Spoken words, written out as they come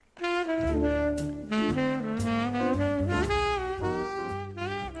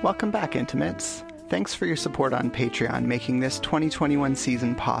Welcome back, Intimates. Thanks for your support on Patreon, making this 2021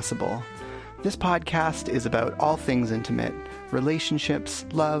 season possible. This podcast is about all things intimate: relationships,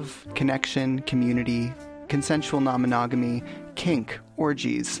 love, connection, community, consensual non-monogamy, kink,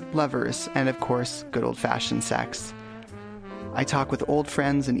 orgies, lovers, and of course, good old-fashioned sex. I talk with old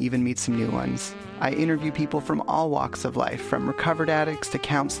friends and even meet some new ones. I interview people from all walks of life, from recovered addicts to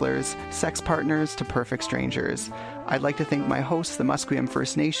counselors, sex partners to perfect strangers. I'd like to thank my hosts, the Musqueam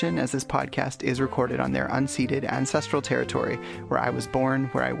First Nation, as this podcast is recorded on their unceded ancestral territory, where I was born,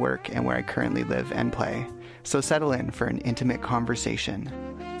 where I work, and where I currently live and play. So settle in for an intimate conversation.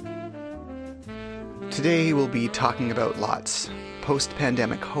 Today we'll be talking about lots: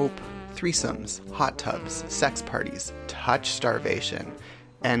 post-pandemic hope, threesomes, hot tubs, sex parties, touch starvation,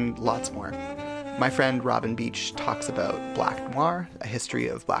 and lots more. My friend Robin Beach talks about Black Noir, a history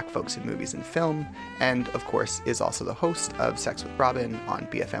of black folks in movies and film, and of course is also the host of Sex with Robin on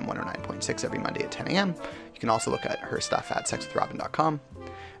BFM 109.6 every Monday at 10 a.m. You can also look at her stuff at sexwithrobin.com.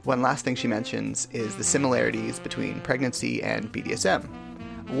 One last thing she mentions is the similarities between pregnancy and BDSM.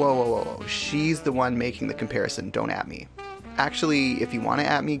 Whoa. She's the one making the comparison, don't at me. Actually, if you want to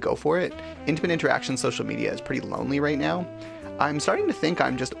at me, go for it. Intimate Interaction social media is pretty lonely right now. I'm starting to think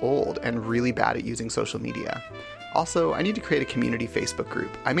I'm just old and really bad at using social media. Also, I need to create a community Facebook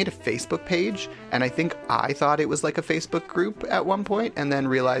group. I made a Facebook page, and I think I thought it was like a Facebook group at one point, and then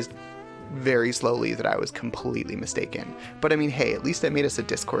realized very slowly that I was completely mistaken. But I mean, hey, at least I made us a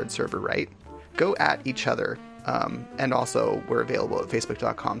Discord server, right? Go at each other. And also, we're available at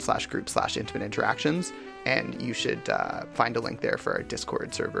facebook.com/group/intimate interactions. And you should find a link there for our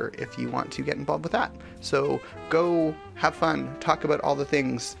Discord server if you want to get involved with that. So go have fun, talk about all the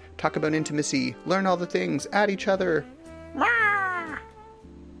things, talk about intimacy, learn all the things, at each other.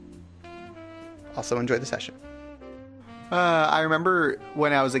 Also enjoy the session. I remember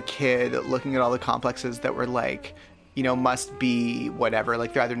when I was a kid looking at all the complexes that were like, you know, must be whatever,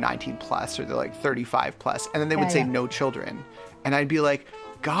 like they're either 19 plus or they're like 35 plus. And then they would say no children. And I'd be like,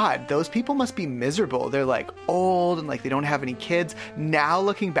 God, those people must be miserable. They're like old and like they don't have any kids. Now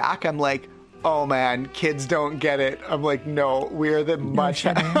looking back, I'm like, oh man, kids don't get it. I'm like, no, we're the much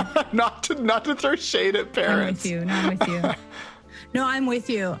not to throw shade at parents. I'm with you. No, I'm with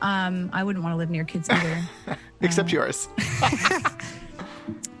you. I wouldn't want to live near kids either. Except yours.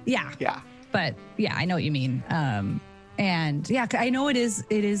 Yeah. But yeah, I know what you mean. And yeah, I know it is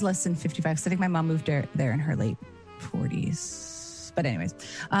less than 55. So I think my mom moved there in her late 40s. But anyways,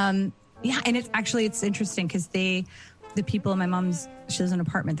 and it's interesting because the people in my mom's, she lives in an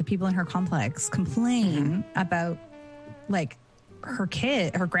apartment, the people in her complex complain about like her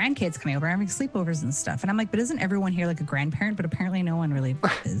grandkids coming over, having sleepovers and stuff. And I'm like, but isn't everyone here like a grandparent? But apparently no one really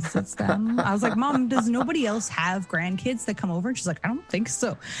visits them. I was like, Mom, does nobody else have grandkids that come over? And she's like, I don't think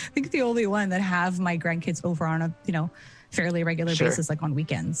so. I think the only one that have my grandkids over on a, fairly regular basis, like on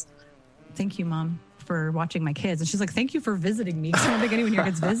weekends. Thank you, Mom, for watching my kids. And she's like, thank you for visiting me, because I don't think anyone here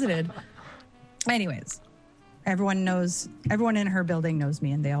gets visited. Anyways, everyone in her building knows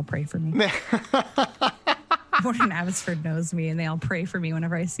me and they all pray for me. Everyone in Abbotsford knows me and they all pray for me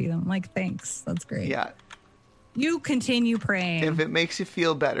whenever I see them. I'm like, thanks. That's great. Yeah. You continue praying. If it makes you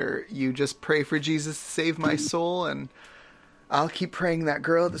feel better, you just pray for Jesus to save my soul, and I'll keep praying that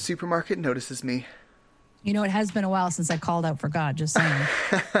girl at the supermarket notices me. You know, it has been a while since I called out for God, just saying.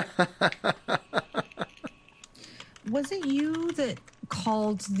 Was it you that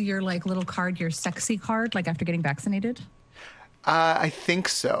called your little card your sexy card, after getting vaccinated? I think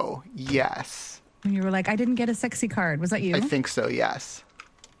so, yes. And you were like, I didn't get a sexy card. Was that you? I think so, yes.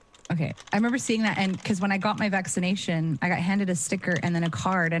 Okay. I remember seeing that, and because when I got my vaccination, I got handed a sticker and then a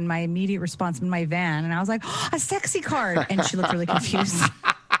card, and my immediate response in my van, and I was like, oh, a sexy card. And she looked really confused.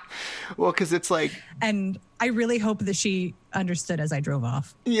 Well, because it's like... And I really hope that she understood as I drove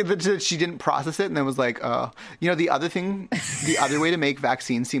off. Yeah, but she didn't process it and then was like, oh. The other way to make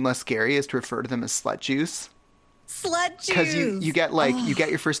vaccines seem less scary is to refer to them as slut juice. Slut juice! Because you get you get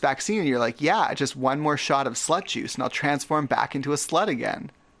your first vaccine and you're like, yeah, just one more shot of slut juice and I'll transform back into a slut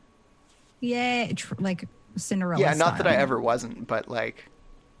again. Yeah, like Cinderella Yeah, not style. that I ever wasn't, but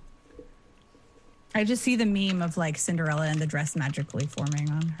I just see the meme of Cinderella and the dress magically forming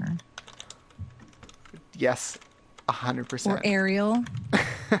on her. Yes, 100%. Or Ariel.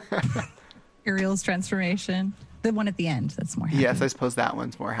 Ariel's transformation. The one at the end, that's more happy. Yes, I suppose that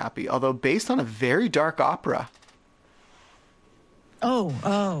one's more happy. Although based on a very dark opera.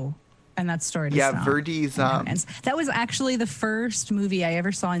 Oh. And that story does Yeah, not. Verdi's... That was actually the first movie I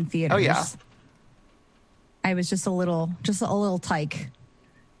ever saw in theaters. Oh, yeah. I was just a little tyke.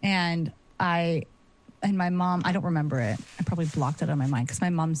 And I And my mom, I don't remember it. I probably blocked it on my mind because my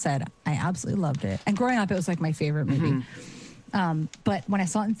mom said I absolutely loved it. And growing up, it was like my favorite movie. But when I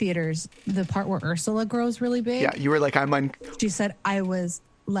saw it in theaters, the part where Ursula grows really big. Yeah, you were like, She said, I was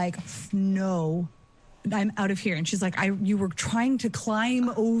like, no, I'm out of here. And she's like, you were trying to climb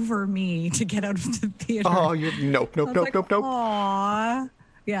over me to get out of the theater. Oh, you're nope. Aww.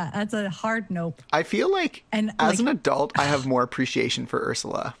 Yeah, that's a hard nope. I feel like as an adult, I have more appreciation for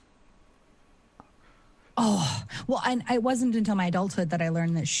Ursula. Oh, well, and it wasn't until my adulthood that I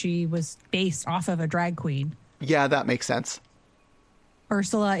learned that she was based off of a drag queen. Yeah, that makes sense.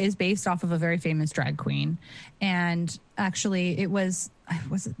 Ursula is based off of a very famous drag queen. And actually, I think it was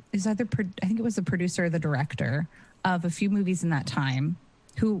the producer or the director of a few movies in that time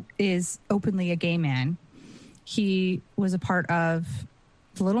who is openly a gay man. He was a part of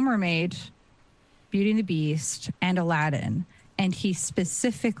The Little Mermaid, Beauty and the Beast, and Aladdin. And he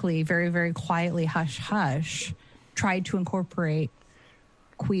specifically, very, very quietly, hush, hush, tried to incorporate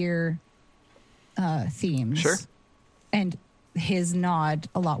queer themes. Sure. And his nod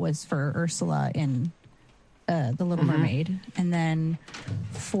a lot was for Ursula in The Little Mermaid. And then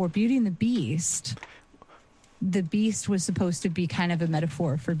for Beauty and the Beast was supposed to be kind of a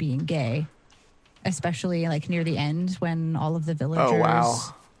metaphor for being gay, especially like near the end when all of the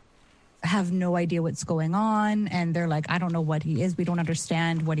villagers have no idea what's going on, and they're like, I don't know what he is. We don't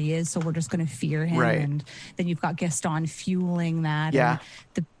understand what he is, so we're just going to fear him. Right. And then you've got Gaston fueling that. Yeah.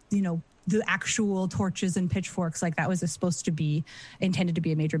 And the actual torches and pitchforks, like that was supposed to be intended to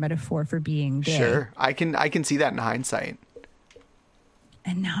be a major metaphor for being gay. Sure. I can see that in hindsight.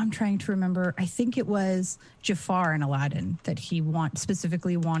 And now I'm trying to remember, I think it was Jafar in Aladdin that he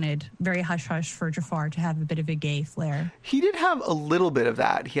specifically wanted, very hush-hush for Jafar to have a bit of a gay flair. He did have a little bit of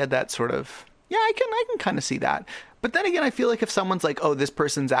that. He had that sort of, yeah, I can kind of see that. But then again, I feel like if someone's like, oh, this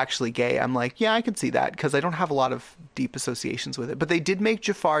person's actually gay, I'm like, yeah, I can see that because I don't have a lot of deep associations with it. But they did make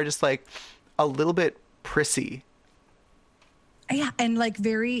Jafar just like a little bit prissy. Yeah, and like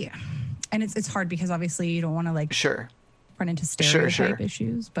and it's hard because obviously you don't want to like... Sure. Run into stereotype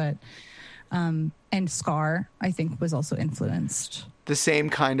issues, but and Scar I think was also influenced. The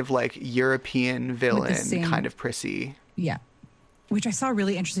same kind of like European villain, kind of prissy. Yeah, which I saw a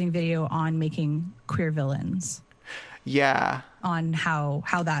really interesting video on making queer villains. Yeah, on how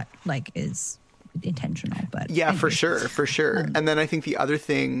that like is intentional, but yeah, anyway. for sure. And then I think the other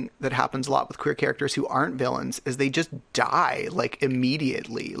thing that happens a lot with queer characters who aren't villains is they just die like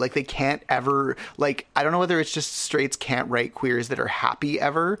immediately. Like they can't ever, like, I don't know whether it's just straights can't write queers that are happy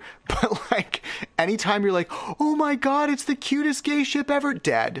ever, but like anytime you're like, oh my god, it's the cutest gay ship ever,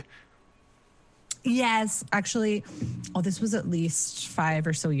 dead. Yes, actually, this was at least 5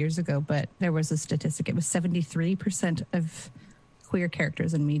 or so years ago, but there was a statistic. It was 73% of queer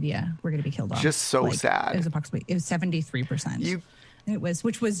characters in media were going to be killed off. Just so sad. It was 73%.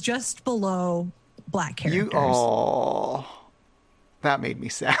 Which was just below black characters. That made me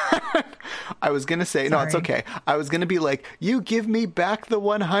sad. I was going to say, no, it's okay. I was going to be like, you give me back the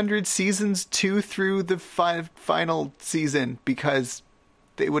 100 seasons 2 through the final season because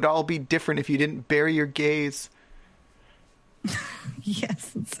they would all be different if you didn't bury your gays.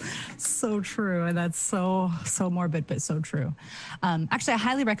 Yes, it's so true, and that's so morbid, but so true. Actually, I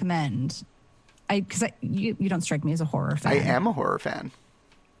highly recommend. Because you don't strike me as a horror fan. I am a horror fan.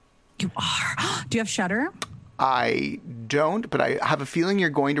 You are. Do you have Shudder? I don't, but I have a feeling you're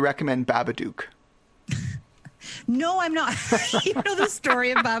going to recommend Babadook. No, I'm not. You know the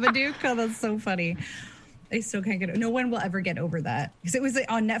story of Babadook? Oh, that's so funny. I still can't get it. No one will ever get over that because it was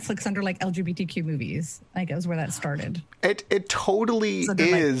on Netflix under like LGBTQ movies. Like it was where that started. It totally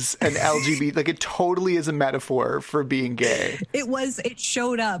is an LGBT. Like it totally is a metaphor for being gay. It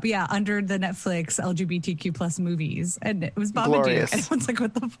showed up, yeah, under the Netflix LGBTQ plus movies, and it was Babadook. Glorious. And everyone's like,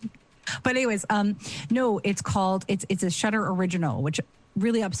 what the? But anyways, no, it's a Shudder original, which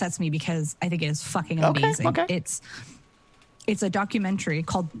really upsets me because I think it is fucking amazing. Okay. It's a documentary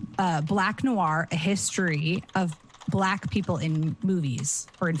called Black Noir, A History of Black People in Movies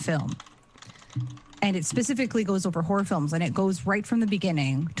or in Film. And it specifically goes over horror films, and it goes right from the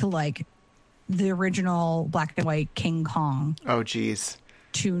beginning to like the original black and white King Kong. Oh, geez.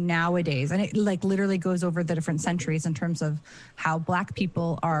 To nowadays. And it like literally goes over the different centuries in terms of how black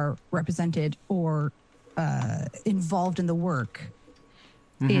people are represented or involved in the work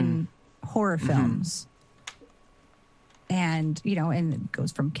in horror films. And, and it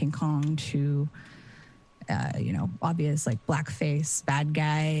goes from King Kong to, obvious like blackface, bad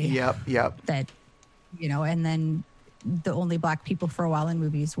guy. Yep. That, and then the only black people for a while in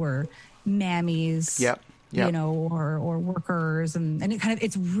movies were mammies. Yep. Yep. you know, or workers, and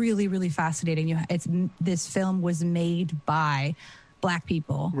it's really, really fascinating. This film was made by Black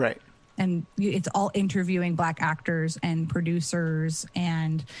people, Right. and it's all interviewing Black actors and producers,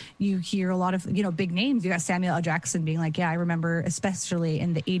 and you hear a lot of, you know, big names. You got Samuel L. Jackson being like, yeah, I remember especially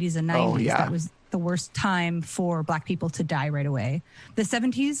in the 80s and 90s, that was the worst time for Black people to die right away. The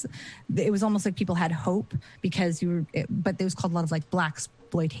 70s, it was almost like people had hope because but there was called a lot of like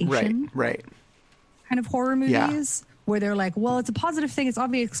blaxploitation, right, kind of horror movies where they're like, well, it's a positive thing, it's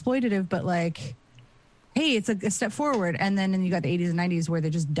obviously exploitative, but like, hey, it's a step forward. And then you got the 80s and 90s where they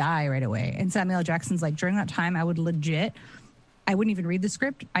just die right away. And Samuel L. Jackson's like, during that time, I wouldn't even read the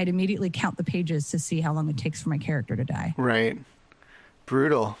script. I'd immediately count the pages to see how long it takes for my character to die. Right.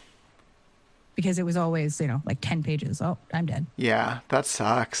 Brutal. Because it was always, you know, like 10 pages. Oh, I'm dead. Yeah, that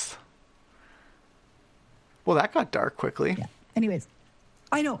sucks. Well, that got dark quickly. Yeah. Anyways,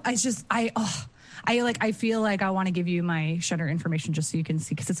 I know. I feel like I want to give you my Shudder information just so you can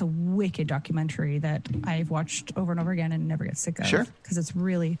see, because it's a wicked documentary that I've watched over and over again and never get sick of. Sure. Because it's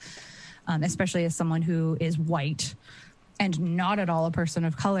really, especially as someone who is white and not at all a person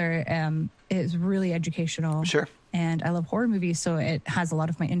of color, is really educational. Sure. And I love horror movies, so it has a lot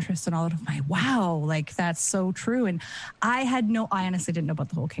of my interest and a lot of my, wow, like that's so true. And I honestly didn't know about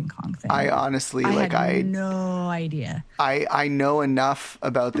the whole King Kong thing. I had no idea. I know enough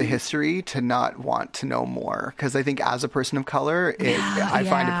about the history to not want to know more, because I think as a person of color, I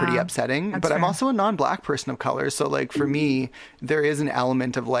find it pretty upsetting. That's but fair. I'm also a non-Black person of color, so like for me, there is an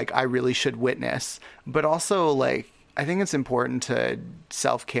element of like I really should witness, but also like I think it's important to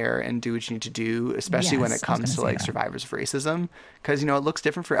self-care and do what you need to do, especially when it comes to like survivors of racism, because, you know, it looks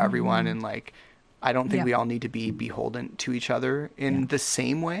different for everyone. And like, I don't think we all need to be beholden to each other in the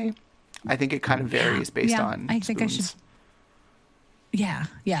same way. I think it kind of varies based on I think spoons. I should.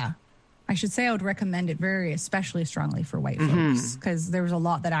 Yeah. I should say I would recommend it especially strongly for white folks, because there was a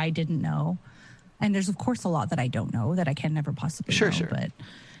lot that I didn't know. And there's, of course, a lot that I don't know that I can never possibly know. Sure. But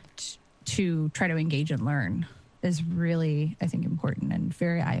to try to engage and learn is really, I think, important and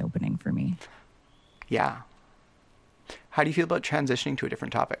very eye-opening for me. Yeah. How do you feel about transitioning to a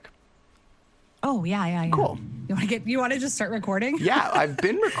different topic? Oh, yeah. Cool. You want to just start recording? Yeah, I've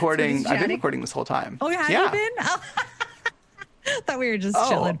been recording. I've been recording this whole time. Oh, yeah, have you been? Oh. I thought we were just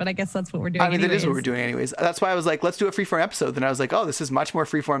chilling, but I guess that's what we're doing. I mean, that is what we're doing anyways. That's why I was like, let's do a freeform episode. Then I was like, oh, this is much more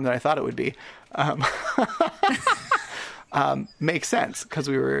freeform than I thought it would be. Makes sense, because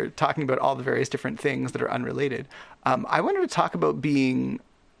we were talking about all the various different things that are unrelated. I wanted to talk about being,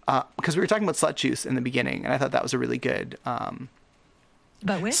 because we were talking about slut juice in the beginning, and I thought that was a really good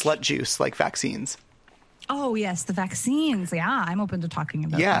but which? Slut juice, like vaccines. Oh, yes, the vaccines. Yeah, I'm open to talking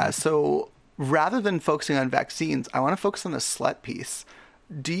about that. Yeah, so rather than focusing on vaccines, I want to focus on the slut piece.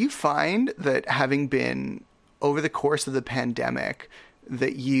 Do you find that having been over the course of the pandemic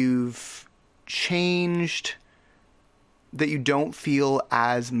that you've changed, that you don't feel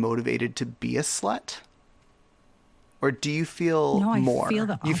as motivated to be a slut? Or do you feel more? Feel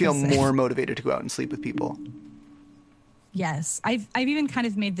the opposite. You feel more motivated to go out and sleep with people? Yes. I've even kind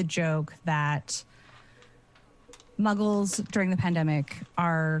of made the joke that muggles during the pandemic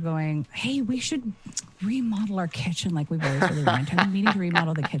are going, hey, we should remodel our kitchen like we've always really wanted. I've been meaning to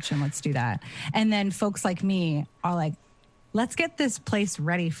remodel the kitchen. Let's do that. And then folks like me are like, let's get this place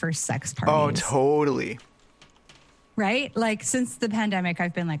ready for sex parties. Oh, totally. Right? Like, since the pandemic,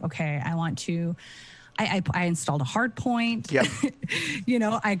 I've been like, okay, I want to... I installed a hard point. Yep. You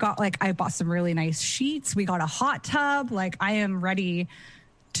know, I bought some really nice sheets. We got a hot tub. Like, I am ready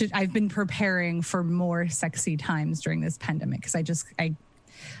to... I've been preparing for more sexy times during this pandemic, because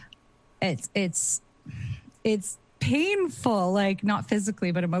it's painful, like not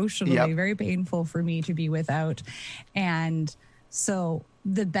physically, but emotionally, very painful for me to be without. And so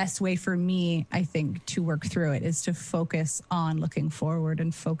the best way for me, I think, to work through it is to focus on looking forward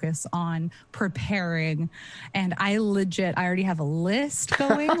and focus on preparing. And I already have a list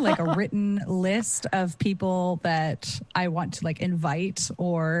going, like a written list of people that I want to like invite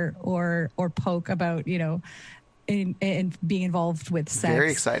or poke about, you know, in being involved with sex. Very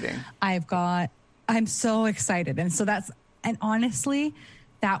exciting. I'm so excited. And honestly,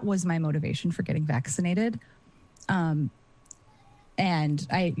 that was my motivation for getting vaccinated. And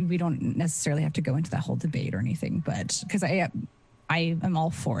we don't necessarily have to go into that whole debate or anything, but because I am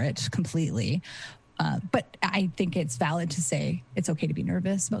all for it completely. But I think it's valid to say it's okay to be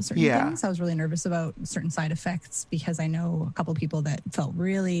nervous about certain things. I was really nervous about certain side effects because I know a couple of people that felt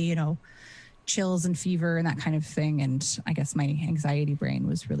really, you know, chills and fever and that kind of thing. And I guess my anxiety brain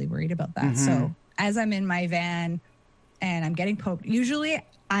was really worried about that. Mm-hmm. So as I'm in my van and I'm getting poked. Usually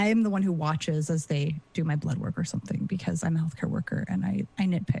I'm the one who watches as they do my blood work or something because I'm a healthcare worker and I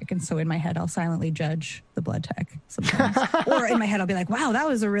nitpick. And so in my head, I'll silently judge the blood tech sometimes. Or in my head, I'll be like, wow, that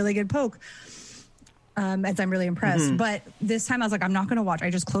was a really good poke. As I'm really impressed. But this time I was like, I'm not going to watch. I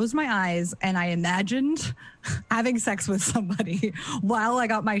just closed my eyes and I imagined having sex with somebody while I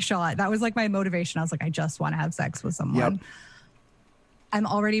got my shot. That was like my motivation. I was like, I just want to have sex with someone. Yep. I'm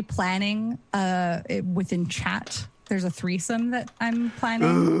already planning within chat. There's a threesome that I'm planning.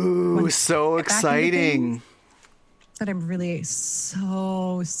 Ooh, so exciting. That I'm really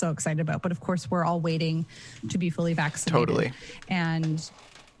so excited about. But of course, we're all waiting to be fully vaccinated. Totally. And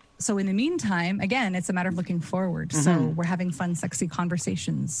so in the meantime, again, it's a matter of looking forward. So we're having fun, sexy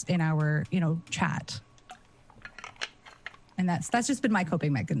conversations in our, chat. And that's just been my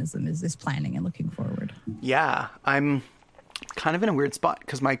coping mechanism is planning and looking forward. Yeah, I'm kind of in a weird spot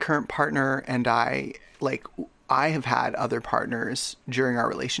because my current partner and I have had other partners during our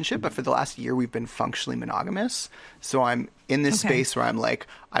relationship, but for the last year we've been functionally monogamous. So I'm in this space where I'm like,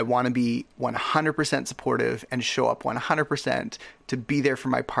 I want to be 100% supportive and show up 100% to be there for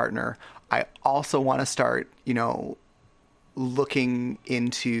my partner. I also want to start, looking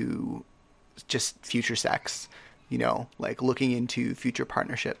into just future sex, looking into future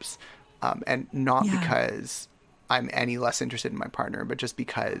partnerships. And not because I'm any less interested in my partner, but just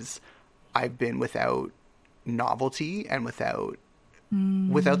because I've been without novelty and without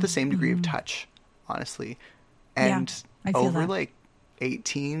the same degree of touch, honestly. And over that.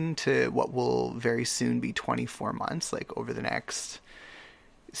 18 to what will very soon be 24 months, over the next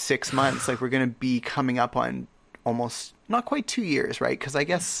 6 months, we're going to be coming up on almost not quite 2 years, right? Because I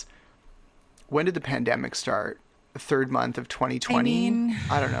guess, when did the pandemic start? The third month of 2020?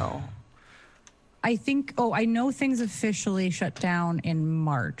 I don't know. I think, I know things officially shut down in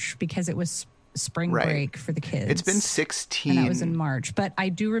March because it was spring break for the kids. It's been 16. And that was in March. But I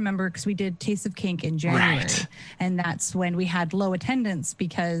do remember because we did Taste of Kink in January. Right. And that's when we had low attendance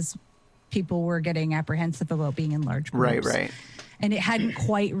because people were getting apprehensive about being in large groups. Right. And it hadn't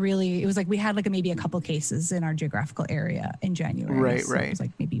quite really, it was we had maybe a couple cases in our geographical area in January. Right. It was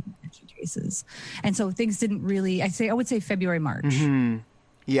maybe 1 or 2 cases. And so things didn't really, I would say February, March. Mm-hmm.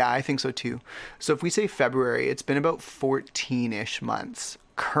 Yeah, I think so too. So if we say February, it's been about 14-ish months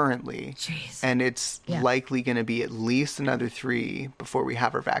currently. Jeez. And it's likely going to be at least another 3 before we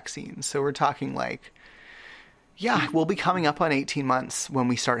have our vaccine. So we're talking we'll be coming up on 18 months when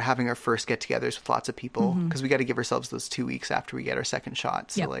we start having our first get-togethers with lots of people because we got to give ourselves those 2 weeks after we get our second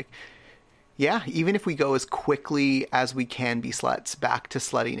shot. So even if we go as quickly as we can be sluts back to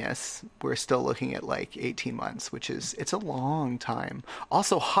sluttiness, we're still looking at 18 months, which it's a long time.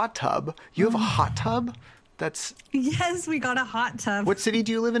 Also, hot tub. You have a hot tub? Yes, we got a hot tub. What city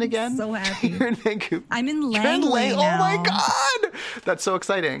do you live in again? So happy. You're in Vancouver. I'm in Langley now. Oh my God. That's so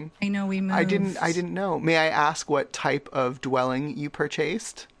exciting. I know we moved. I didn't know. May I ask what type of dwelling you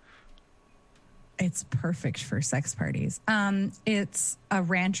purchased? It's perfect for sex parties. It's a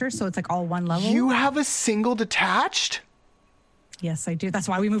rancher, so it's all one level. You have a single detached? Yes, I do. That's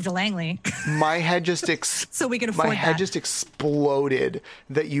why we moved to Langley. My head just so we can afford my head just exploded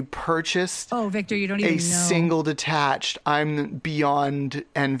that you purchased. Oh, Victor, you don't even know. Single detached. I'm beyond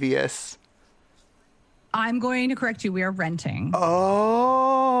envious. I'm going to correct you. We are renting.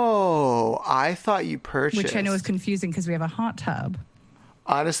 Oh, I thought you purchased. Which I know is confusing because we have a hot tub.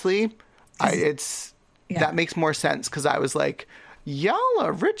 Honestly, that makes more sense because I was like, y'all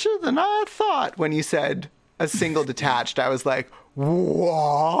are richer than I thought when you said a single detached. I was like,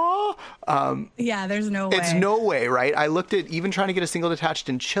 what? Yeah, there's no way. It's no way, right? I looked at even trying to get a single detached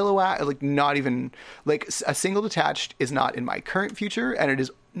in Chilliwack, not even, a single detached is not in my current future, and it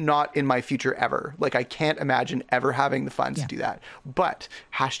is not in my future ever. I can't imagine ever having the funds to do that. But,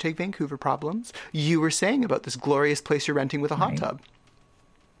 #Vancouver problems, you were saying about this glorious place you're renting with a hot tub.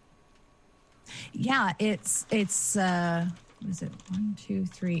 Yeah, it's what is it? 1, 2,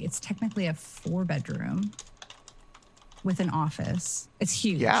 3. It's technically a 4-bedroom with an office. It's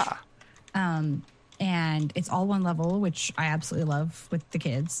huge. Yeah. And it's all one level, which I absolutely love with the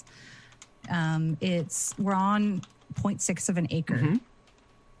kids. We're on 0.6 of an acre. Mm-hmm.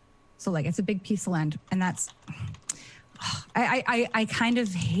 So it's a big piece of land. And that's, I kind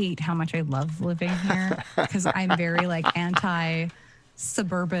of hate how much I love living here because I'm very anti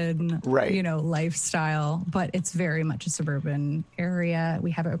suburban, lifestyle, but it's very much a suburban area. We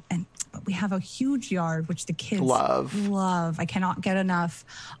have a huge yard, which the kids love. I cannot get enough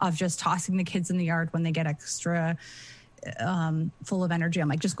of just tossing the kids in the yard when they get extra full of energy. I'm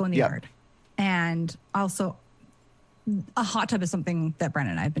like, just go in the yard. And also a hot tub is something that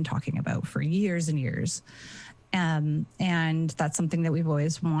Brennan and I have been talking about for years and years. And that's something that we've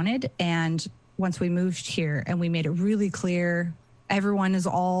always wanted. And once we moved here and we made it really clear, everyone is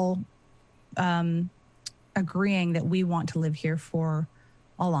all agreeing that we want to live here for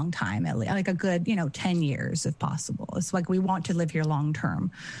a long time, at least, like a good, 10 years if possible. It's like we want to live here long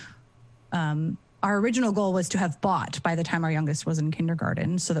term. Our original goal was to have bought by the time our youngest was in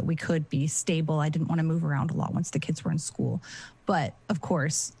kindergarten so that we could be stable. I didn't want to move around a lot once the kids were in school. But of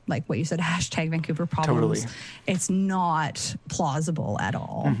course, like what you said, hashtag Vancouver problems, Totally. It's not plausible at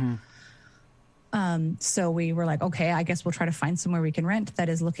all. So we were like, okay, I guess we'll try to find somewhere we can rent that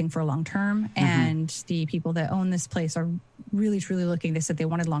is looking for long term. And the people that own this place are really, truly looking. They said they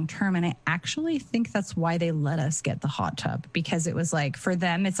wanted long term. And I actually think that's why they let us get the hot tub, because it was like, for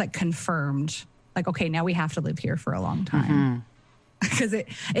them, it's like confirmed. Like, okay, now we have to live here for a long time. Because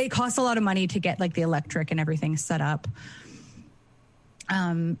it costs a lot of money to get like the electric and everything set up.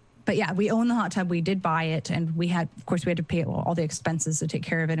 But yeah, we own the hot tub. We did buy it, and we had to pay all the expenses to take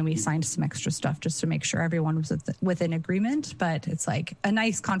care of it, and we signed some extra stuff just to make sure everyone was within agreement. But it's like a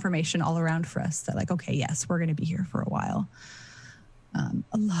nice confirmation all around for us that like, okay, yes, we're going to be here for a while. I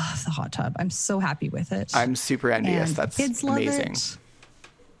love the hot tub. I'm so happy with it. I'm super envious. And That's kids love amazing. it.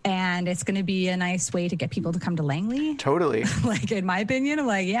 And it's going to be a nice way to get people to come to Langley. Totally. Like, in my opinion, I'm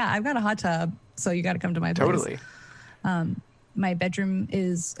like, yeah, I've got a hot tub, so you got to come to my place. Totally. My bedroom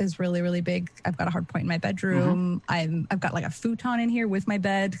is really, really big. I've got a hard point in my bedroom. I've got like a futon in here with my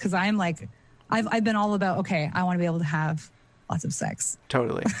bed, because I'm like, I've been all about, okay, I want to be able to have lots of sex.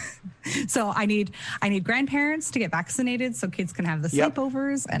 Totally. So I need grandparents to get vaccinated so kids can have the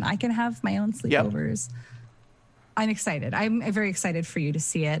sleepovers, and I can have my own sleepovers. I'm excited. I'm very excited for you to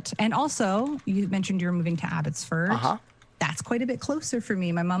see it. And also, you mentioned you're moving to Abbotsford. That's quite a bit closer for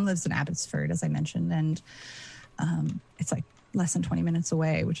me. My mom lives in Abbotsford, as I mentioned, and it's like less than 20 minutes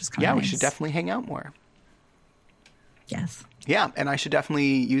away, which is kind of nice. We should definitely hang out more. Yes. Yeah, and I should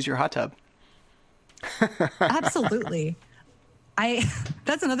definitely use your hot tub. Absolutely.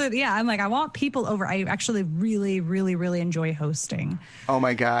 That's another, I'm like, I want people over. I actually really, really, really enjoy hosting. Oh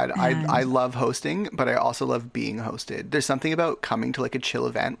my God. I love hosting, but I also love being hosted. There's something about coming to like a chill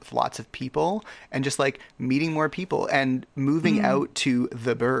event with lots of people and just like meeting more people and moving out to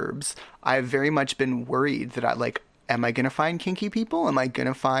the burbs. I've very much been worried that am I going to find kinky people? Am I going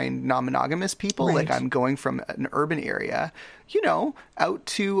to find non-monogamous people? Right. Like, I'm going from an urban area, out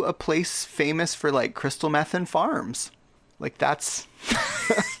to a place famous for like crystal meth and farms. Like, that's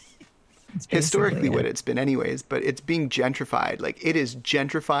historically what it's been anyways, but it's being gentrified. Like, it is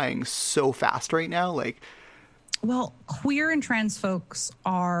gentrifying so fast right now. Like, well, queer and trans folks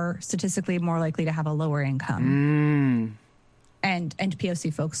are statistically more likely to have a lower income. And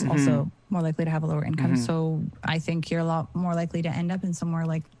POC folks also more likely to have a lower income. So I think you're a lot more likely to end up in somewhere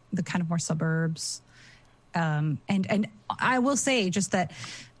like the kind of more suburbs. And I will say just that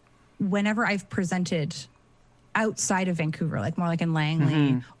whenever I've presented outside of Vancouver, like more like in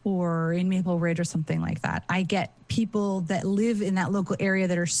Langley or in Maple Ridge or something like that, I get people that live in that local area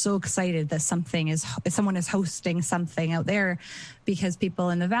that are so excited that someone is hosting something out there, because people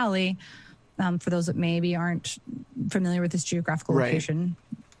in the valley, for those that maybe aren't familiar with this geographical location,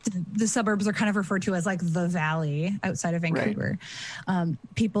 the suburbs are kind of referred to as like the valley outside of Vancouver.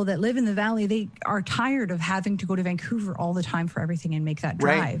 People that live in the valley, they are tired of having to go to Vancouver all the time for everything and make that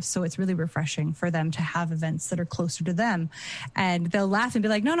drive. So it's really refreshing for them to have events that are closer to them. And they'll laugh and be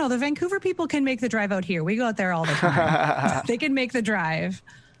like, no, the Vancouver people can make the drive out here. We go out there all the time. They can make the drive.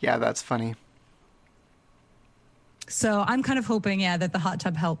 Yeah, that's funny. So I'm kind of hoping, that the hot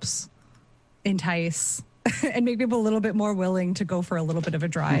tub helps entice and make people a little bit more willing to go for a little bit of a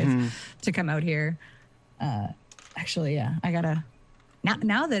drive to come out here. Actually, I gotta,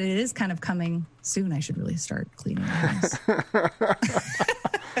 now that it is kind of coming soon, I should really start cleaning the house.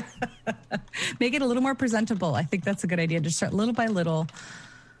 Make it a little more presentable. I think that's a good idea. Just start little by little,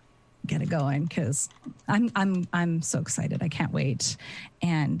 get it going, because I'm so excited. I can't wait.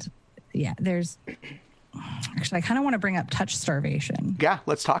 And actually, I kind of want to bring up touch starvation. Yeah,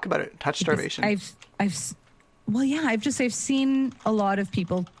 let's talk about it. Touch starvation. I've seen a lot of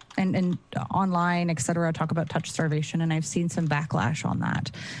people and online, et cetera, talk about touch starvation, and I've seen some backlash on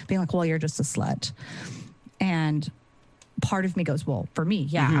that, being like, well, you're just a slut. And part of me goes, well, for me,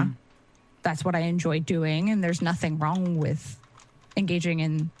 that's what I enjoy doing, and there's nothing wrong with engaging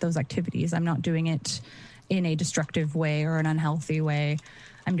in those activities. I'm not doing it in a destructive way or an unhealthy way.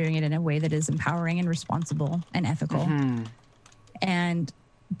 I'm doing it in a way that is empowering and responsible and ethical.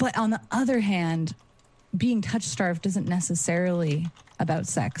 But on the other hand, being touch starved isn't necessarily about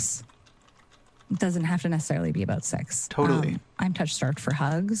sex. It doesn't have to necessarily be about sex. Totally. I'm touch starved for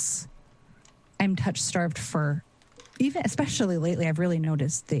hugs I'm touch starved for, even especially lately, I've really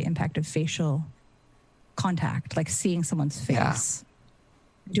noticed the impact of facial contact, like seeing someone's face.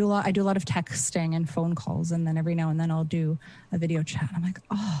 I do a lot of texting and phone calls, and then every now and then I'll do a video chat. I'm like,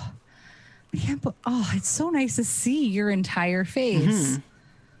 oh, I can't. It's so nice to see your entire face.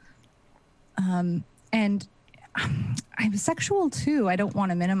 And I'm sexual too. I don't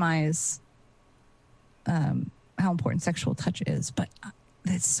want to minimize how important sexual touch is, but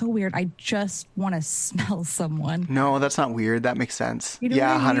it's so weird. I just want to smell someone. No, that's not weird. That makes sense. You know what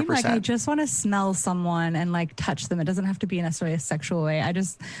I mean? 100%. Like, I just want to smell someone and like touch them. It doesn't have to be necessarily a sexual way.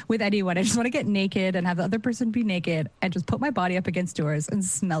 With anyone, I just want to get naked and have the other person be naked and just put my body up against yours and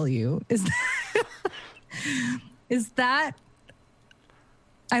smell you. Is that,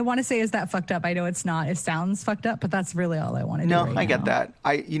 I want to say, is that fucked up? I know it's not. It sounds fucked up, but that's really all I want to do. No, I get that.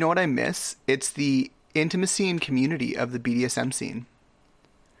 You know what I miss? It's the intimacy and community of the BDSM scene.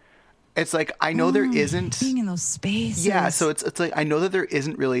 It's like, I know there isn't being in those spaces. Yeah. So it's like, I know that there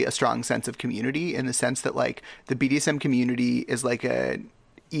isn't really a strong sense of community, in the sense that like the BDSM community is like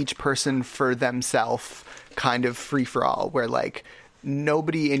each person for themselves kind of free for all, where like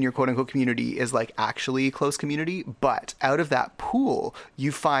nobody in your quote unquote community is like actually close community. But out of that pool,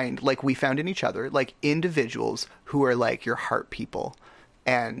 you find, like we found in each other, like individuals who are like your heart people.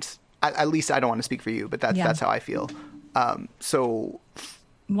 And at least I don't want to speak for you, but that's how I feel. So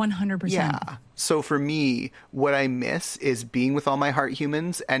 100%. Yeah. So for me, what I miss is being with all my heart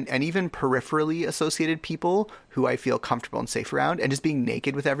humans and even peripherally associated people who I feel comfortable and safe around, and just being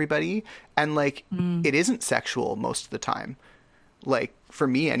naked with everybody. And like, it isn't sexual most of the time. Like for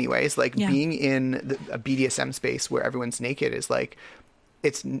me anyways, like being in a BDSM space where everyone's naked is like,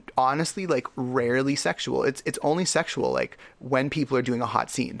 it's honestly like rarely sexual. It's only sexual like when people are doing a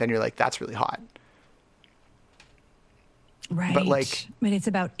hot scene. Then you're like, that's really hot. Right. But it's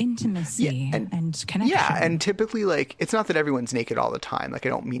about intimacy and connection. Yeah. And typically, like, it's not that everyone's naked all the time. Like, I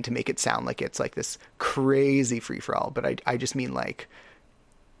don't mean to make it sound like it's like this crazy free for all, but I just mean like,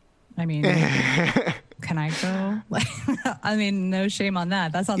 can I go? Like, I mean, no shame on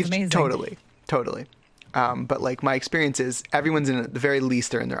that. That sounds amazing. Totally. But like, my experience is everyone's at the very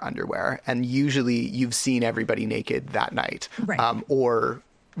least, they're in their underwear, and usually you've seen everybody naked that night. Right. Or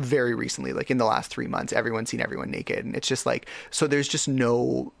very recently, like in the last 3 months, everyone's seen everyone naked, and it's just like, so there's just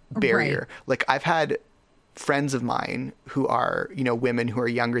no barrier. Right. Like, I've had friends of mine who are, women who are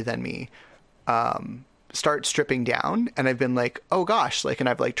younger than me, start stripping down, and I've been like, oh gosh, like, and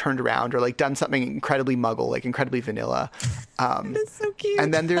I've like turned around or like done something incredibly muggle, like incredibly vanilla. That's so cute.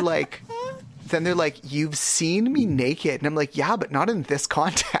 And then they're like, you've seen me naked. And I'm like, yeah, but not in this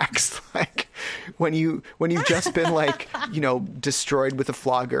context. Like when you've just been like, destroyed with a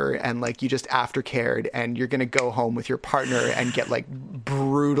flogger, and like you just aftercared, and you're going to go home with your partner and get like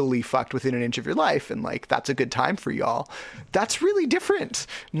brutally fucked within an inch of your life. And like, that's a good time for y'all. That's really different.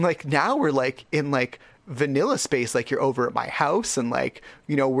 And like, now we're like in like vanilla space. Like, you're over at my house, and like,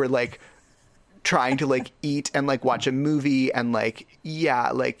 we're like trying to like eat and like watch a movie, and like,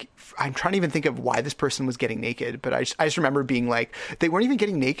 yeah, like I'm trying to even think of why this person was getting naked, but I just remember being like, they weren't even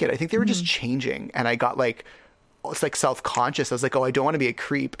getting naked. I think they were just changing, and I got like, it's like self-conscious. I was like, oh, I don't want to be a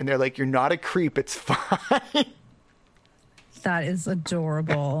creep. And they're like, you're not a creep. It's fine. That is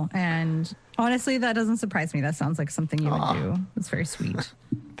adorable. And honestly, that doesn't surprise me. That sounds like something you would do. It's very sweet.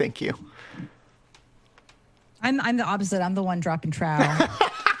 Thank you. I'm the opposite. I'm the one dropping trowel.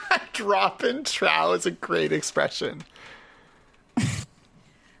 Dropping trowel is a great expression.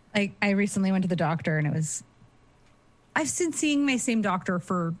 Like, I recently went to the doctor, and I've been seeing my same doctor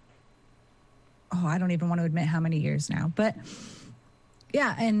for, I don't even want to admit how many years now. But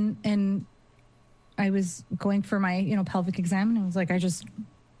yeah, and I was going for my, pelvic exam, and it was like,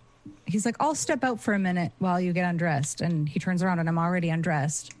 he's like, I'll step out for a minute while you get undressed. And he turns around, and I'm already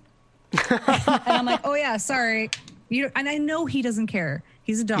undressed. And I'm like, oh yeah, sorry. And I know he doesn't care.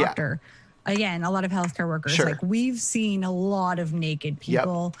 He's a doctor. Yeah. Again, a lot of healthcare workers. Sure. Like, we've seen a lot of naked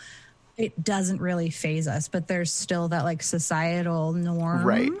people. Yep. It doesn't really faze us, but there's still that like societal norm,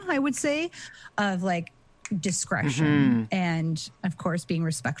 right, I would say, of like discretion and of course being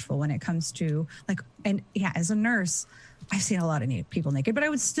respectful when it comes to like, and yeah, as a nurse, I've seen a lot of people naked, but I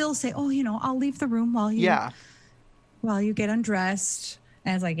would still say, I'll leave the room while you get undressed.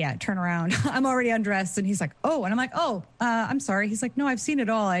 And it's like, yeah, turn around. I'm already undressed. And he's like, oh. And I'm like, I'm sorry. He's like, no, I've seen it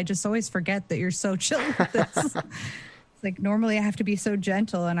all. I just always forget that you're so chill with this. It's like, normally I have to be so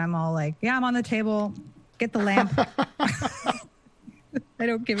gentle. And I'm all like, yeah, I'm on the table. Get the lamp. I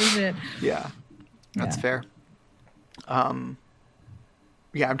don't give a shit. Yeah, that's fair. Yeah,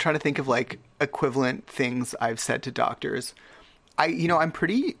 I'm trying to think of like equivalent things I've said to doctors. I'm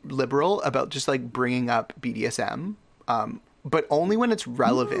pretty liberal about just like bringing up BDSM. But only when it's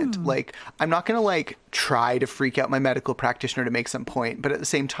relevant. Like, I'm not going to like try to freak out my medical practitioner to make some point. But at the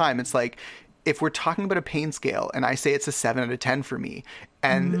same time, it's like, if we're talking about a pain scale and I say it's a 7 out of 10 for me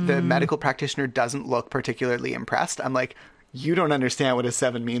and the medical practitioner doesn't look particularly impressed, I'm like, you don't understand what a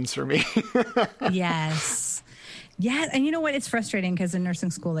 7 means for me. Yes. Yeah. And you know what? It's frustrating because in nursing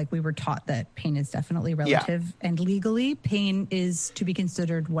school, like we were taught that pain is definitely relative and legally pain is to be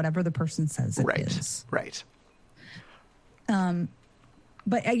considered whatever the person says it is. Right.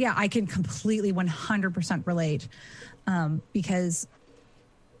 But yeah, I can completely 100% relate because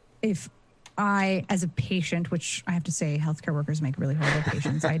if I, as a patient, which I have to say healthcare workers make really horrible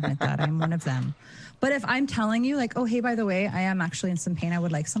patients. I admit that. I'm one of them. But if I'm telling you like, oh, hey, by the way, I am actually in some pain. I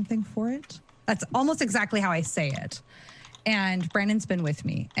would like something for it. That's almost exactly how I say it. And Brandon's been with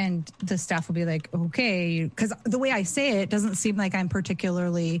me and the staff will be like, okay, because the way I say it doesn't seem like I'm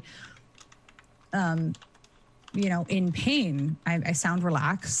particularly, in pain. I sound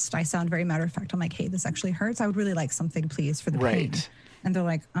relaxed. I sound very matter of fact. I'm like, hey, this actually hurts. I would really like something, please, for the pain. And they're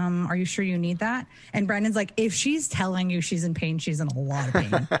like, are you sure you need that? And Brandon's like, if she's telling you she's in pain, she's in a lot of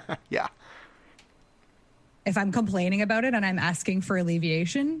pain. Yeah. If I'm complaining about it and I'm asking for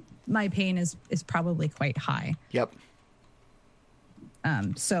alleviation, my pain is probably quite high. Yep.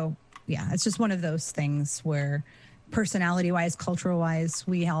 So yeah, it's just one of those things where personality wise, cultural wise,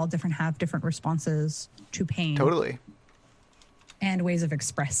 we all have different responses to pain. Totally. And ways of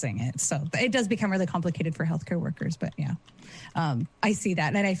expressing it. So it does become really complicated for healthcare workers, but yeah, I see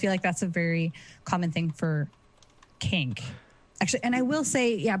that. And I feel like that's a very common thing for kink. Actually, and I will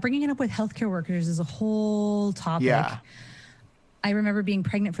say, yeah, bringing it up with healthcare workers is a whole topic. Yeah. I remember being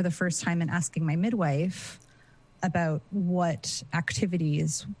pregnant for the first time and asking my midwife about what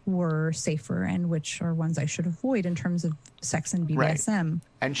activities were safer and which are ones I should avoid in terms of sex and BDSM. Right.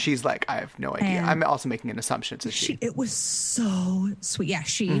 And she's like, I have no idea. And I'm also making an assumption. It's a she. It was so sweet. Yeah,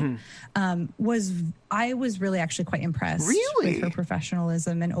 she I was really actually quite impressed with her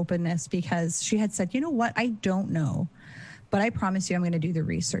professionalism and openness because she had said, you know what, I don't know. But I promise you I'm going to do the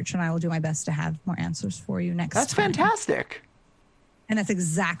research and I will do my best to have more answers for you next time. That's fantastic. And that's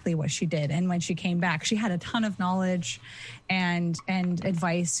exactly what she did. And when she came back, she had a ton of knowledge and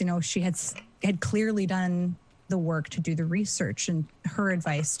advice. You know, she had clearly done the work to do the research. And her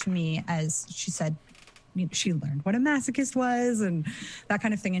advice to me, as she said, she learned what a masochist was and that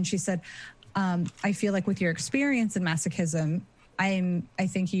kind of thing. And she said, I feel like with your experience in masochism, I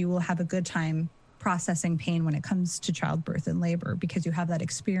think you will have a good time processing pain when it comes to childbirth and labor because you have that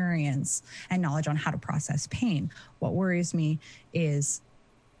experience and knowledge on how to process pain. What worries me is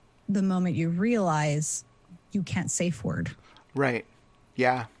the moment you realize you can't safe word. Right.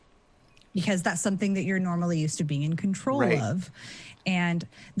 Yeah. Because that's something that you're normally used to being in control of. And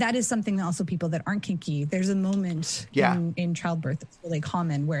that is something that also people that aren't kinky, there's a moment in childbirth that's really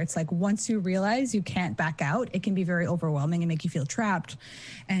common where it's like once you realize you can't back out, it can be very overwhelming and make you feel trapped.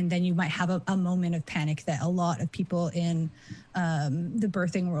 And then you might have a moment of panic that a lot of people in the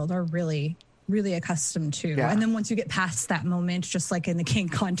birthing world are really, really accustomed to. Yeah. And then once you get past that moment, just like in the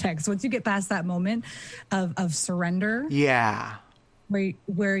kink context, once you get past that moment of surrender. Yeah.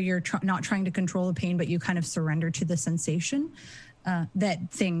 Where you're not trying to control the pain, but you kind of surrender to the sensation, that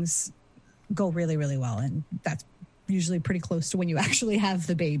things go really, really well. And that's usually pretty close to when you actually have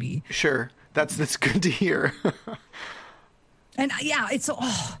the baby. Sure. That's good to hear. And yeah,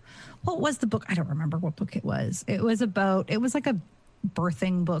 what was the book? I don't remember what book it was. It was like a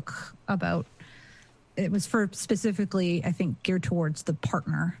birthing book it was for specifically, I think, geared towards the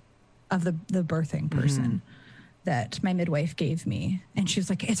partner of the birthing person. That my midwife gave me. And she was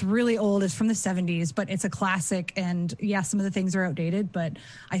like, it's really old. It's from the 70s, but it's a classic. And yeah, some of the things are outdated, but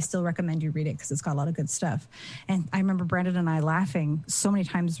I still recommend you read it because it's got a lot of good stuff. And I remember Brandon and I laughing so many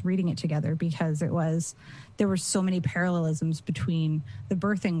times reading it together because there were so many parallelisms between the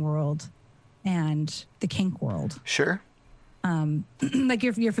birthing world and the kink world. Sure. Like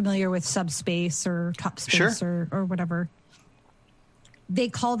you're familiar with subspace or top space or whatever. They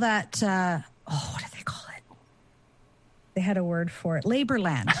call that, what do they call it? They had a word for it.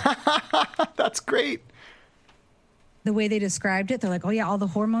 Laborland. That's great. The way they described it, they're like, oh yeah, all the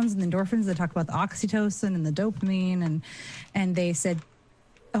hormones and the endorphins. They talked about the oxytocin and the dopamine. And they said,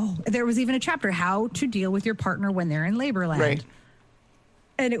 oh, there was even a chapter, how to deal with your partner when they're in Laborland. Right.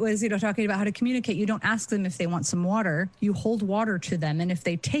 And it was, talking about how to communicate. You don't ask them if they want some water. You hold water to them. And if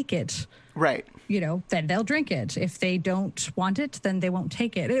they take it, right, then they'll drink it. If they don't want it, then they won't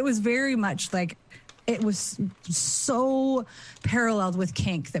take it. It was very much like, it was so paralleled with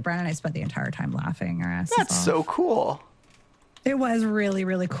kink that Brandon and I spent the entire time laughing our asses off. That's so cool. It was really,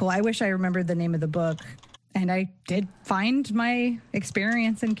 really cool. I wish I remembered the name of the book. And I did find my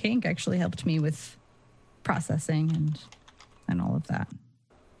experience in kink actually helped me with processing and all of that.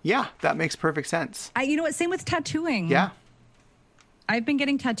 Yeah, that makes perfect sense. You know what? Same with tattooing. Yeah. I've been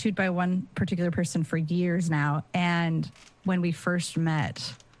getting tattooed by one particular person for years now. And when we first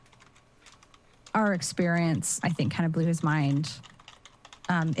met, our experience, I think, kind of blew his mind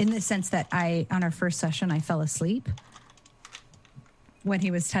in the sense that on our first session, I fell asleep. When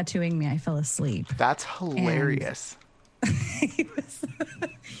he was tattooing me, I fell asleep. That's hilarious.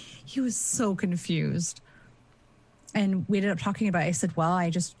 He was so confused. And we ended up talking about it. I said, well, I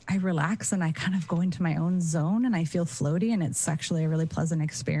relax and I kind of go into my own zone and I feel floaty, and it's actually a really pleasant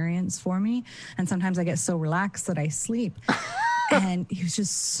experience for me. And sometimes I get so relaxed that I sleep. And he was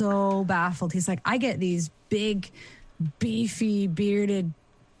just so baffled. He's like, I get these big, beefy, bearded,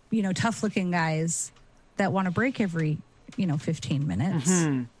 tough looking guys that want to break every, 15 minutes.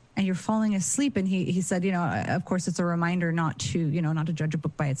 Mm-hmm. And you're falling asleep. And he said, of course, it's a reminder not to judge a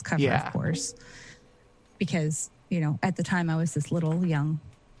book by its cover, of course. Because, at the time I was this little young,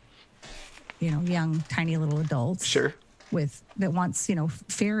 tiny little adult. Sure. That wants,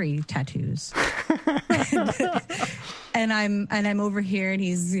 fairy tattoos. and I'm over here and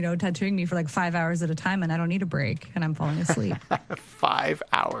he's, tattooing me for like 5 hours at a time and I don't need a break and I'm falling asleep. 5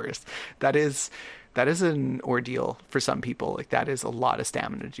 hours. That is an ordeal for some people. Like that is a lot of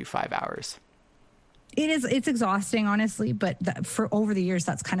stamina to do 5 hours. It's exhausting, honestly, but for over the years,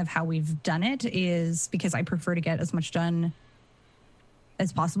 that's kind of how we've done it, is because I prefer to get as much done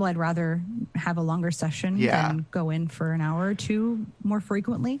as possible. I'd rather have a longer session than go in for an hour or two more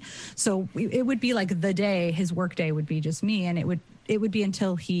frequently. So it would be like the day, his work day would be just me, and it would be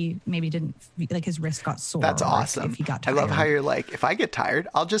until he maybe didn't, like his wrist got sore. That's awesome. If he got tired. I love how you're like, if I get tired,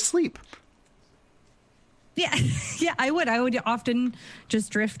 I'll just sleep. Yeah. Yeah, I would often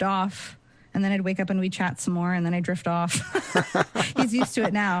just drift off. And then I'd wake up and we'd chat some more, and then I drift off. He's used to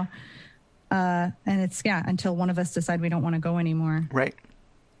it now. And it's, until one of us decide we don't want to go anymore. Right.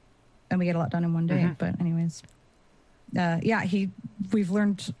 And we get a lot done in one day. Mm-hmm. But anyways, we've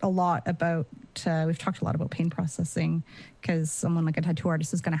learned a lot about, we've talked a lot about pain processing, because someone like a tattoo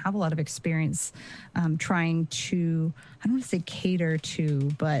artist is going to have a lot of experience trying to, I don't want to say cater to,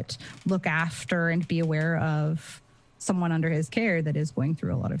 but look after and be aware of someone under his care that is going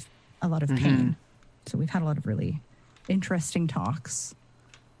through a lot of pain. Mm-hmm. So we've had a lot of really interesting talks.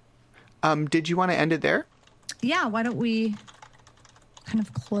 Did you want to end it there? Yeah. Why don't we kind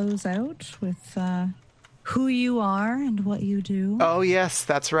of close out with who you are and what you do? Oh, yes,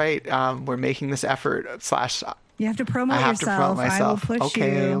 that's right. We're making this effort / You have to promote yourself. I have to promote myself. I will push you.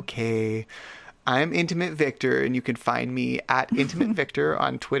 Okay. I'm Intimate Victor, and you can find me at Intimate Victor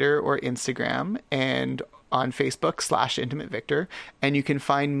on Twitter or Instagram, and on Facebook /Intimate Victor. And you can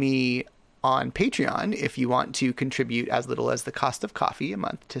find me on Patreon if you want to contribute as little as the cost of coffee a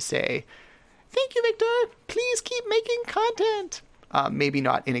month to say, thank you, Victor, please keep making content. Maybe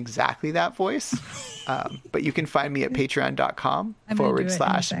not in exactly that voice, but you can find me at patreon.com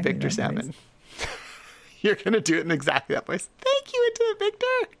 / Victor Salmon. You're going to do it in exactly that voice. Thank you, Intimate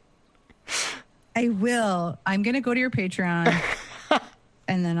Victor. I will. I'm going to go to your Patreon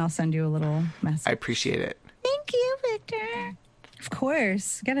and then I'll send you a little message. I appreciate it. Thank you, Victor. Of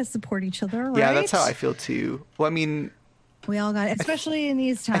course. Got to support each other, right? Yeah, that's how I feel too. Well, I mean, we all got it, especially in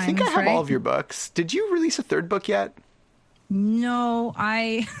these times. I think I have all of your books. Did you release a third book yet? No,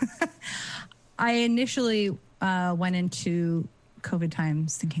 I initially went into COVID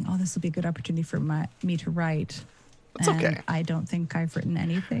times thinking, oh, this will be a good opportunity for me to write. That's okay. I don't think I've written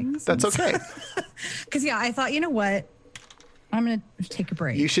anything. That's okay. Because I thought, you know what? I'm going to take a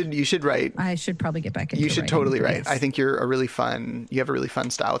break. You should write. I should probably get back into You should totally write. Yes. I think you have a really fun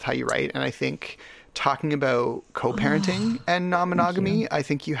style with how you write. And I think talking about co-parenting and non-monogamy, I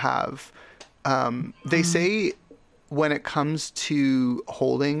think you have, they say when it comes to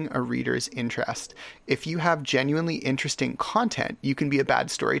holding a reader's interest, if you have genuinely interesting content, you can be a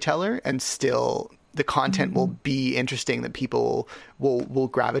bad storyteller and still the content will be interesting, that people will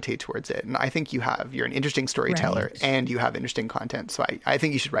gravitate towards it. And I think you're an interesting storyteller and you have interesting content. So I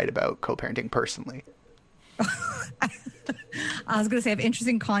think you should write about co-parenting personally. I was going to say I have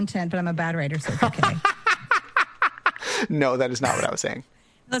interesting content, but I'm a bad writer, so it's okay. No, that is not what I was saying.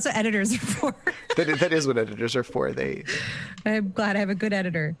 That's what editors are for. That is what editors are for. I'm glad I have a good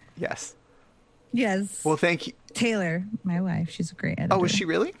editor. Yes. Yes. Well, thank you. Taylor, my wife, she's a great editor. Oh, was she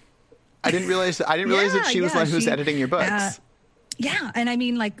really? I didn't realize that she was the one who was editing your books. Yeah. And I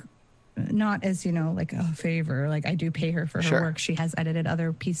mean, like, not as, like a favor. Like I do pay her for her work. She has edited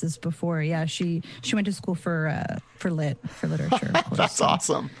other pieces before. Yeah, she went to school for literature. Of course. That's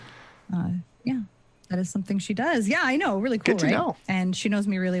awesome. Yeah, that is something she does. Yeah, I know. Really cool, Good to right? know. And she knows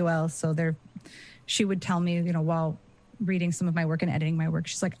me really well. So she would tell me, while reading some of my work and editing my work,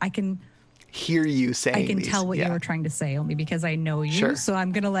 she's like, I can hear you saying I can tell what you were trying to say only because I know you. Sure. So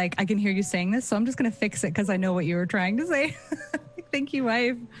I'm going to I can hear you saying this. So I'm just going to fix it because I know what you were trying to say. Thank you,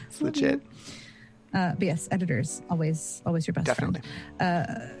 wife. It's legit. But yes, editors, always your best Definitely.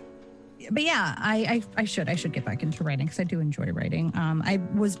 friend. But yeah, I should get back into writing because I do enjoy writing. I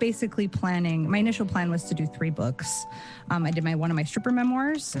was basically planning, my initial plan was to do 3 books. I did one of my stripper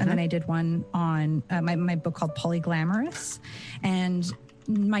memoirs, and then I did one on my book called Polyglamorous. And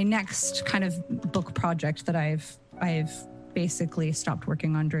my next kind of book project that I've basically stopped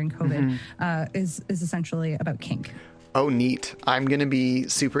working on during COVID is essentially about kink. Oh, neat. I'm going to be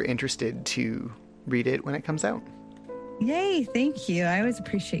super interested to read it when it comes out. Yay, thank you. I always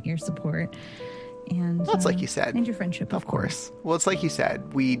appreciate your support. And well, it's like you said. And your friendship, of course. Well, it's like you said.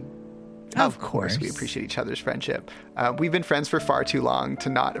 Of course, we appreciate each other's friendship. We've been friends for far too long to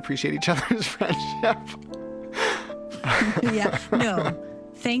not appreciate each other's friendship. Yeah, no,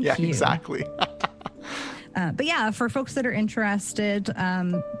 thank you. Yeah, exactly. But yeah, for folks that are interested,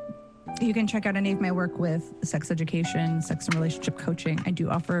 you can check out any of my work with sex education, sex and relationship coaching. I do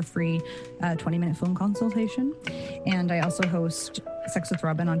offer a free 20-minute phone consultation. And I also host Sex with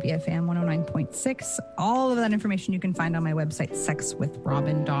Robin on BFM 109.6. All of that information you can find on my website,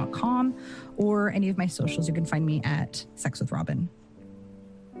 sexwithrobin.com, or any of my socials. You can find me at Sex with Robin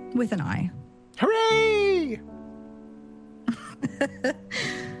with an I. Hooray!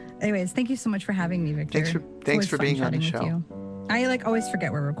 Anyways, thank you so much for having me, Victor. Thanks for being on the show. I always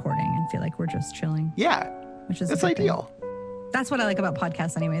forget we're recording and feel like we're just chilling. Yeah, which is that's ideal. That's what I like about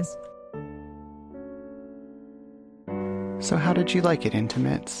podcasts, anyways. So, how did you like it,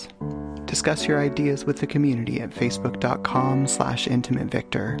 Intimates? Discuss your ideas with the community at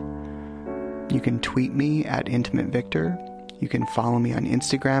facebook.com/IntimateVictor. You can tweet me at IntimateVictor. You can follow me on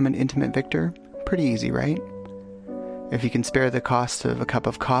Instagram at IntimateVictor. Pretty easy, right? If you can spare the cost of a cup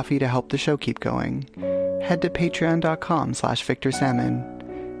of coffee to help the show keep going, head to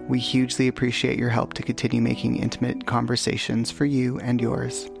patreon.com/VictorSalmon. We hugely appreciate your help to continue making intimate conversations for you and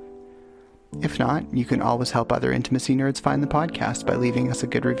yours. If not, you can always help other intimacy nerds find the podcast by leaving us a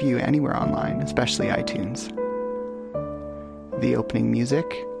good review anywhere online, especially iTunes. The opening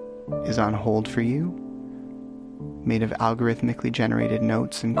music is On Hold for You, made of algorithmically generated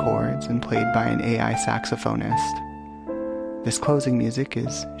notes and chords and played by an AI saxophonist. This closing music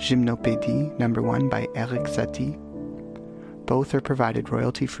is Gymnopédie No. 1 by Eric Satie. Both are provided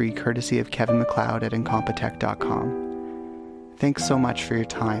royalty-free courtesy of Kevin MacLeod at Incompetech.com. Thanks so much for your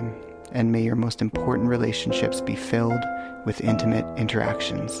time, and may your most important relationships be filled with intimate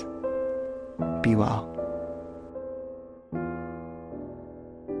interactions. Be well.